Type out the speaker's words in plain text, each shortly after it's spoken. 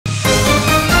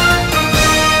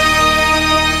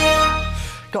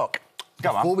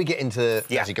Before we get into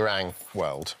Nasi Goreng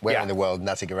world, where in the world,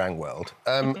 Nasi Goreng world,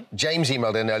 James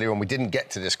emailed in earlier on, we didn't get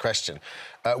to this question.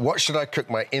 What should I cook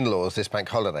my in-laws this bank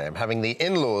holiday? I'm having the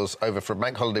in-laws over for a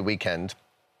bank holiday weekend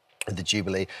at the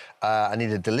Jubilee. I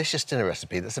need a delicious dinner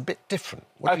recipe that's a bit different.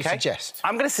 What do you suggest?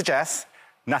 I'm going to suggest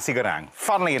Nasi Goreng,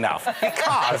 funnily enough,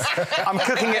 because I'm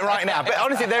cooking it right now. But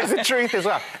honestly, there's a truth as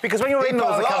well. Because when your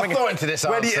in-laws are coming... into this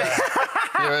answer.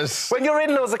 When your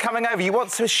in-laws are coming over, you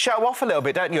want to show off a little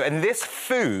bit, don't you? And this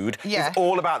food is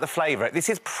all about the flavour. This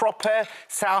is proper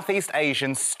Southeast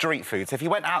Asian street food. So if you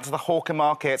went out to the hawker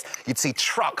markets, you'd see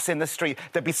trucks in the street.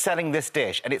 They'd be selling this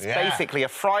dish. And it's basically a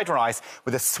fried rice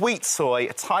with a sweet soy,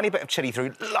 a tiny bit of chilli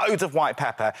through, loads of white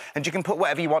pepper, and you can put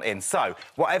whatever you want in. So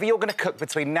whatever you're going to cook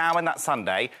between now and that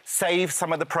Sunday, save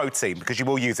some of the protein because you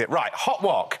will use it. Right, hot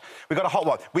wok. We've got a hot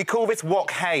wok. We call this wok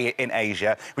hay in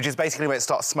Asia, which is basically where it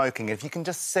starts smoking. And if you can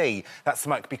just see that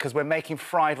smoke, because we're making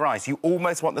fried rice, you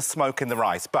almost want the smoke in the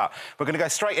rice. But we're going to go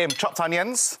straight in. Chopped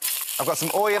onions. I've got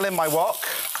some oil in my wok.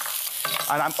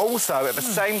 And I'm also, at the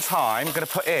same time, going to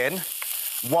put in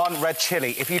 1 red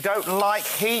chilli. If you don't like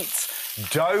heat,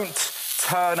 don't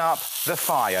turn up the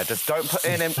fire. Just don't put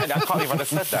in... I can't believe I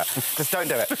just said that. Just don't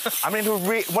do it. I'm in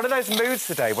one of those moods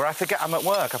today where I forget I'm at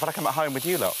work. I feel like I'm at home with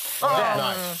you lot.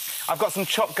 Nice. I've got some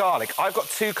chopped garlic. I've got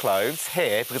 2 cloves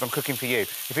here because I'm cooking for you.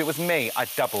 If it was me, I'd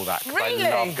double that. Really?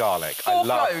 I love garlic. 4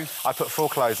 cloves? I put 4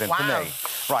 cloves in for me.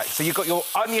 Right, so you've got your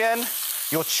onion,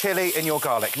 your chilli and your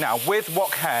garlic. Now, with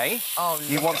wok hay,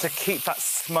 you want to keep that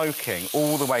smoking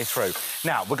all the way through.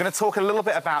 Now, we're going to talk a little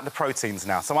bit about the proteins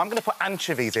now. So I'm going to put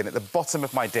anchovies in at the bottom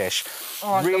of my dish.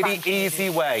 Really easy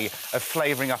way of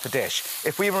flavouring up a dish.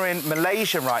 If we were in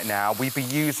Malaysia right now, we'd be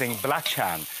using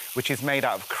belacan, which is made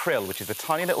out of krill, which is a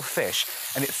tiny little fish,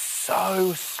 and it's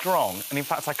so strong. And in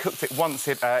fact, I cooked it once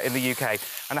in the UK,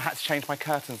 and I had to change my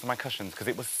curtains and my cushions because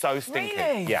it was so stinky.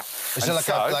 Really? Yeah. Is it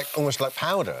like almost like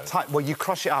powder? Well, you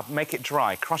crush it up, make it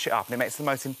dry, crush it up, and it makes the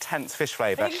most intense fish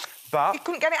flavour. But you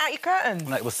couldn't get it out your curtains?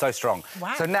 No, it was so strong.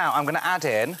 Wow. So now I'm going to add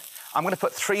in... I'm going to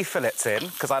put 3 fillets in,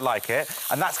 because I like it,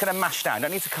 and that's going to mash down. You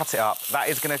don't need to cut it up. That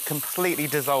is going to completely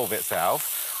dissolve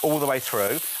itself all the way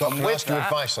through. But can I ask your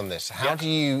advice on this? How do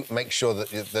you make sure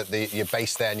that your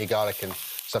base there and your garlic and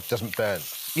stuff doesn't burn?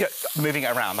 Yeah, moving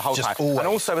it around the whole time. Always. And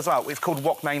also, as well, it's called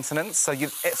wok maintenance. So the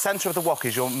centre of the wok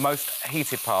is your most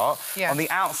heated part. Yeah. On the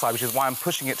outside, which is why I'm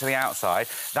pushing it to the outside,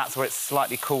 that's where it's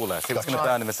slightly cooler, so it's going to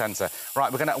burn in the centre. Right,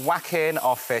 we're going to whack in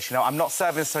our fish. You know, I'm not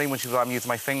serving this to anyone, which is why I'm using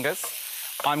my fingers.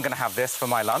 I'm going to have this for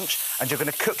my lunch, and you're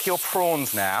going to cook your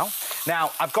prawns now.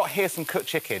 Now, I've got here some cooked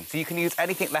chicken, so you can use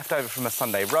anything left over from a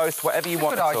Sunday roast, whatever you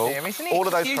want at all. Isn't it? All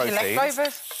of those use proteins. Your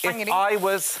leftovers, if I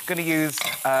was going to use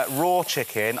raw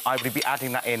chicken, I would be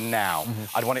adding that in now.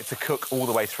 I'd want it to cook all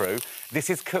the way through. This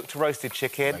is cooked roasted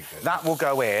chicken. That will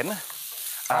go in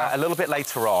a little bit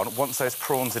later on, once those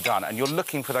prawns are done. And you're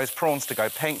looking for those prawns to go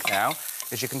pink now.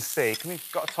 As you can see,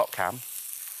 got a top cam?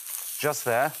 Just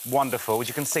there, wonderful. As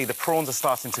you can see, the prawns are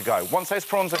starting to go. Once those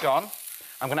prawns are gone,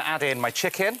 I'm going to add in my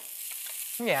chicken.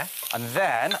 Yeah. And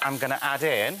then I'm going to add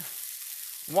in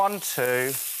 1,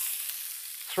 2,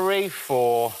 3,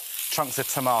 4 chunks of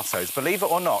tomatoes. Believe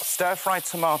it or not, stir-fried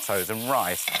tomatoes and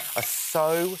rice are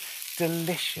so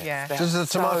delicious. Yeah. Does the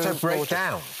tomato break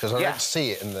down? Because I don't see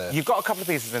it in the... You've got a couple of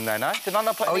pieces in there, no? Did I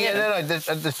not put any in? No.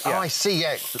 I see,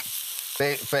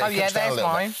 there's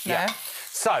mine. Yeah.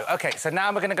 So, OK, so now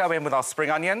we're going to go in with our spring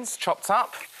onions, chopped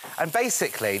up. And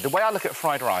basically, the way I look at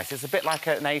fried rice is a bit like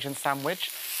an Asian sandwich.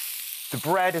 The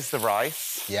bread is the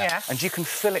rice. Yeah. And you can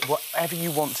fill it whatever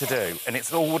you want to do. And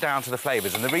it's all down to the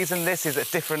flavours. And the reason this is a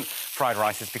different fried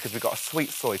rice is because we've got a sweet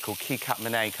soy called Kikat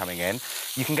Mane coming in.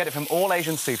 You can get it from all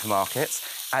Asian supermarkets.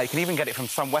 You can even get it from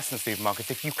some Western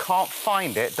supermarkets. If you can't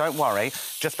find it, don't worry.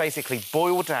 Just basically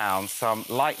boil down some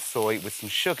light soy with some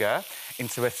sugar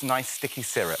into a nice sticky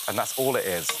syrup, and that's all it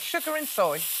is. Sugar and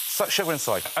soy. Sugar and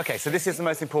soy. OK, so this is the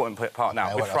most important part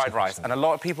now with fried rice, and a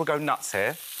lot of people go nuts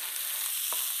here.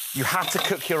 You have to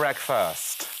cook your egg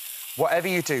first. Whatever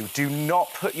you do, do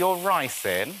not put your rice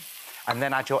in and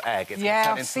then add your egg. It's going to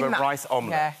turn into a rice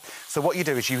omelette. Yeah. So what you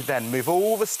do is you then move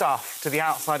all the stuff to the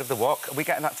outside of the wok. Are we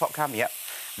getting that top cam? Yep.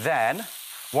 Then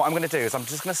what I'm going to do is I'm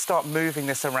just going to start moving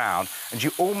this around, and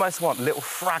you almost want little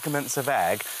fragments of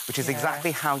egg, which is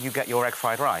exactly how you get your egg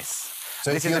fried rice.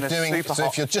 So, if you're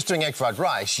just doing egg fried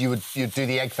rice, you'd do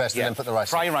the egg first and then put the rice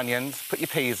in. Fry your onions, put your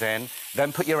peas in,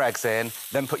 then put your eggs in,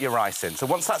 then put your rice in. So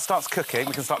once that starts cooking,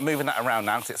 we can start moving that around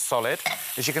now because it's solid.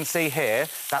 As you can see here,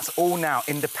 that's all now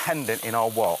independent in our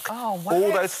wok. Oh, wow.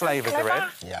 All those flavours are in.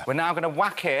 Yeah. We're now going to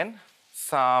whack in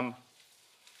some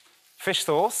fish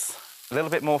sauce, a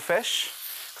little bit more fish,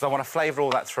 because I want to flavour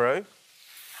all that through.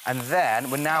 And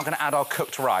then we're now going to add our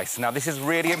cooked rice. Now, this is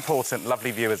really important, lovely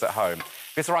viewers at home.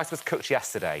 This rice was cooked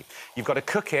yesterday. You've got to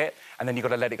cook it, and then you've got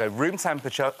to let it go room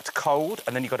temperature to cold,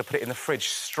 and then you've got to put it in the fridge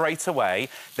straight away.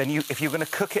 Then if you're going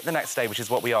to cook it the next day, which is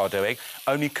what we are doing,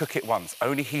 only cook it once.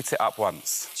 Only heat it up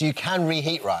once. So you can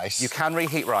reheat rice? You can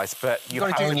reheat rice, but you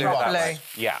have to do it that way.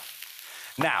 Yeah.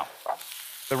 Now,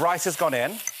 the rice has gone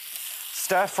in.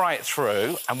 Stir-fry it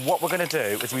through, and what we're going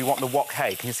to do is we want the wok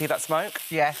hei. Can you see that smoke?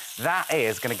 Yes. That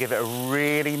is going to give it a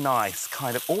really nice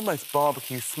kind of almost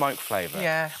barbecue smoke flavour.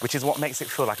 Yeah. Which is what makes it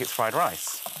feel like it's fried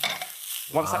rice.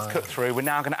 Once that's cooked through, we're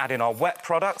now going to add in our wet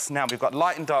products. Now, we've got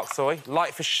light and dark soy,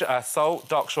 light for salt,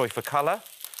 dark soy for colour.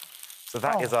 So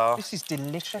that is our... This is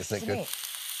delicious, isn't it?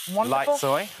 Wonderful. Light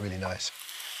soy. Really nice.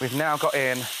 We've now got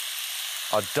in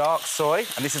our dark soy,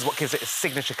 and this is what gives it a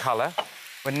signature colour.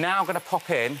 We're now going to pop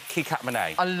in Kikat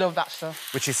Monet. I love that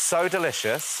stuff. Which is so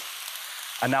delicious.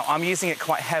 And now I'm using it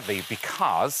quite heavy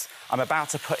because I'm about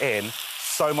to put in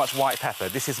so much white pepper.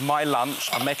 This is my lunch.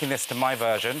 I'm making this to my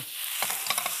version.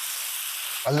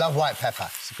 I love white pepper.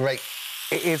 It's great.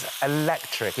 It is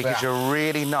electric. It gives you a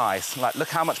really nice... Like, look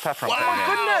how much pepper I'm putting in. Oh,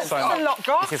 my goodness. So that's a lot,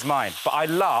 Gok. This is mine. But I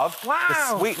love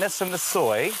the sweetness from the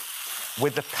soy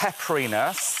with the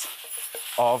pepperiness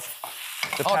of...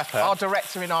 the pepper. Our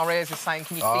director in our ears is saying,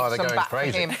 can you feed some back for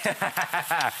him?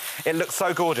 It looks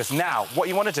so gorgeous. Now, what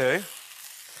you want to do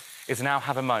is now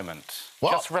have a moment.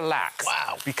 What? Just relax.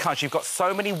 Wow. Because you've got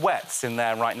so many wets in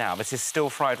there right now. This is still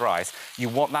fried rice. You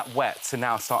want that wet to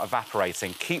now start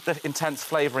evaporating. Keep the intense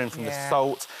flavour in from the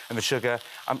salt and the sugar.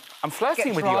 I'm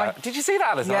flirting with you. Did you see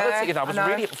that, Alison? Yeah, I was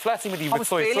really flirting with you with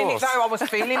soy sauce. I was feeling it, though. I was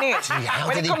feeling it. Gee,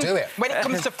 how did he do it? When it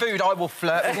comes to food, I will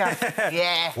flirt with you.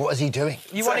 Yeah. What is he doing?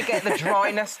 You want to get the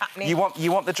dryness happening.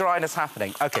 You want the dryness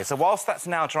happening. OK, so whilst that's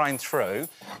now drying through,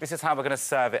 this is how we're going to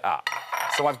serve it up.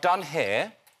 So I've done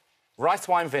here rice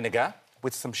wine vinegar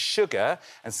with some sugar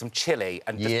and some chilli,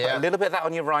 and just put a little bit of that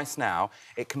on your rice now.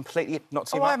 It completely, not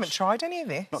too much. I haven't tried any of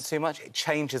this. Not too much. It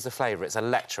changes the flavour. It's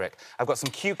electric. I've got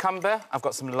some cucumber, I've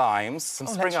got some limes, some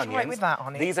spring onions. Let's try it with that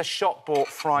on it. These are shop-bought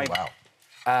fried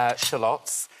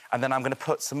shallots, and then I'm going to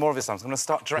put some more of this on. So I'm going to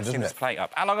start dressing this plate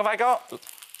up. How long have I got?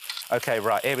 OK,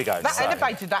 right, here we go. That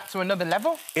elevated that to another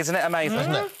level. Isn't it amazing?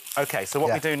 Isn't it? OK, so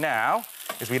what we do now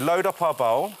is we load up our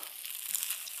bowl.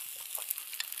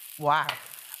 Wow.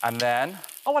 And then...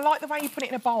 Oh, I like the way you put it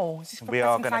in a bowl. Is this for we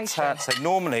are going to turn... So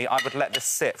normally, I would let this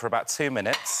sit for about 2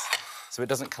 minutes so it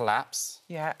doesn't collapse.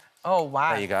 Yeah. Oh,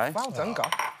 wow. There you go. Well done,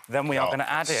 Gok. Then we are going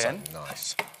to add in... So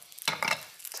nice.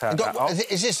 Turn that off.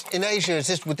 Is this, in Asia,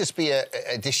 would this be a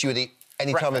dish you would eat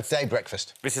any time of the day,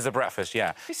 breakfast? This is a breakfast,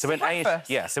 yeah. This is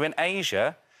breakfast? So in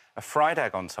Asia, a fried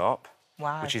egg on top,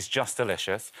 wow, which is just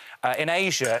delicious. In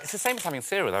Asia, it's the same as having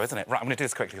cereal, though, isn't it? Right, I'm going to do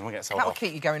this quickly, I'm going to get sold off. That'll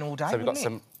keep you going all day, So we've got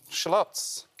some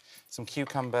shallots, some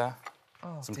cucumber,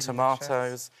 some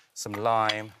tomatoes, some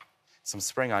lime, some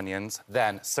spring onions,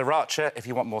 then sriracha, if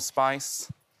you want more spice,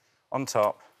 on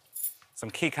top,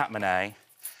 some Kikat Monet,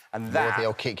 and that... the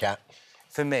old Kit Kat.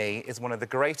 For me, is one of the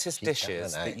greatest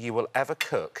dishes that you will ever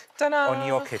cook on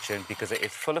your kitchen because it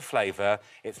is full of flavour,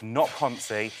 it's not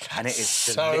poncy, and it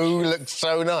is delicious. Looks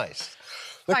so nice.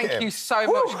 Thank you so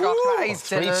much, Gok. That is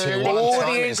 3, 2, 1. All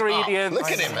the ingredients.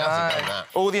 Look at him, how's he done that?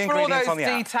 All the ingredients on the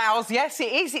app. For all those details, yes,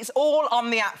 it is. It's all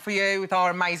on the app for you with our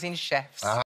amazing chefs.